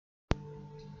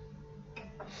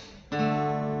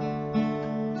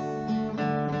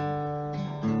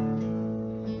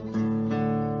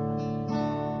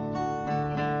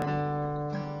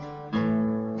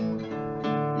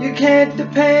You can't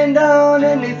depend on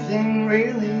anything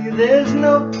really. There's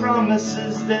no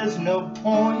promises, there's no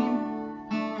point.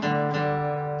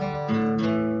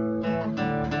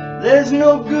 There's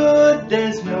no good,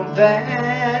 there's no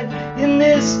bad in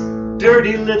this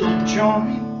dirty little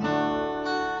joint.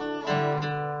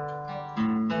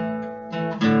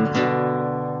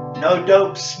 No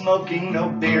dope smoking, no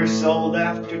beer sold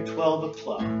after 12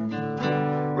 o'clock.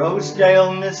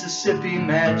 Rosedale, Mississippi,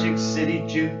 Magic City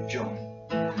juke joint.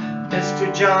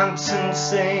 Mr. Johnson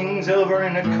sings over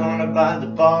in a corner by the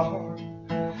bar.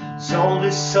 Sold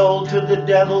his soul to the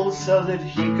devil so that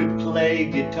he could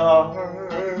play guitar.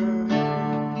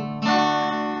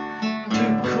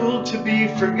 Too cool to be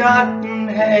forgotten,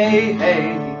 hey,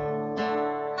 hey.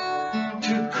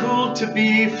 Too cool to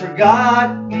be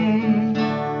forgotten.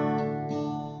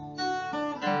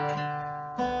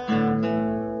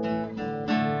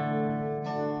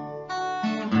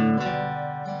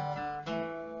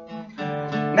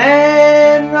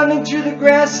 Man running through the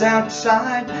grass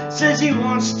outside says he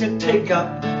wants to take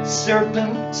up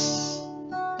serpents.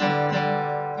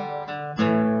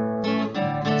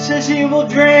 Says he will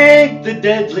drink the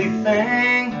deadly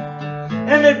thing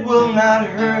and it will not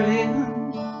hurt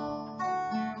him.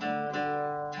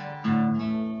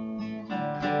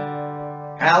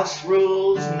 House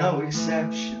rules, no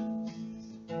exceptions.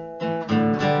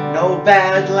 No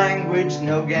bad language,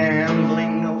 no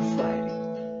gambling, no fighting.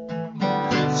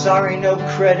 Sorry, no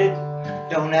credit,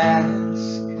 don't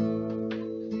ask.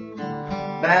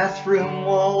 Bathroom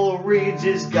wall reads,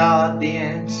 is God the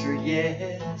answer?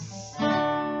 Yes.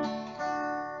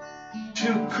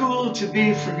 Too cool to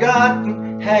be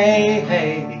forgotten, hey,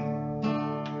 hey.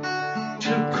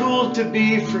 Too cool to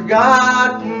be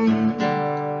forgotten.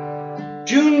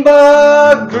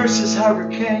 Junebug versus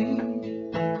hurricane.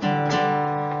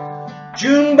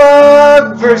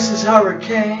 Junebug versus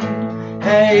hurricane,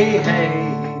 hey, hey.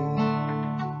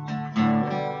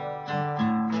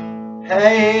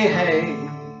 Hey, hey.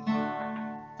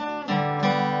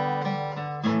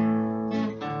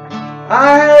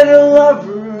 I had a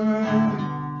lover,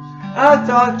 I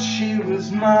thought she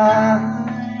was mine.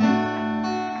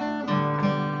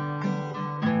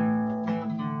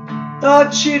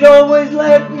 Thought she'd always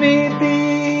let me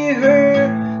be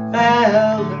her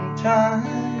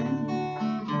Valentine.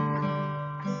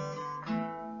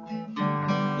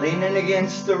 Leaning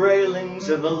against the railings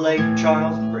of a Lake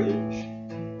Charles bridge,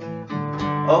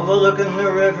 overlooking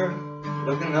the river,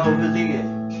 looking over the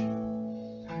edge.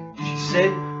 She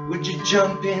said, would you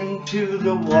jump into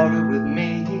the water with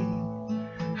me?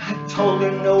 I told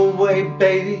her, no way,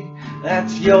 baby,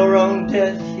 that's your own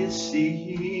death, you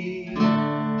see.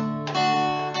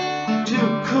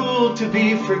 Too cool to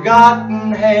be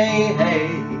forgotten, hey, hey.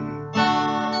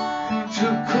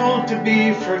 Too cool to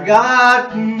be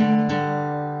forgotten.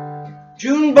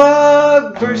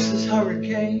 Junebug versus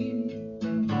hurricane.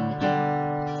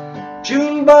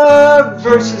 Junebug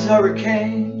versus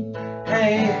hurricane,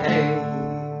 hey, hey.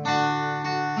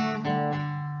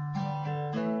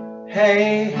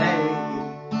 Hey, hey.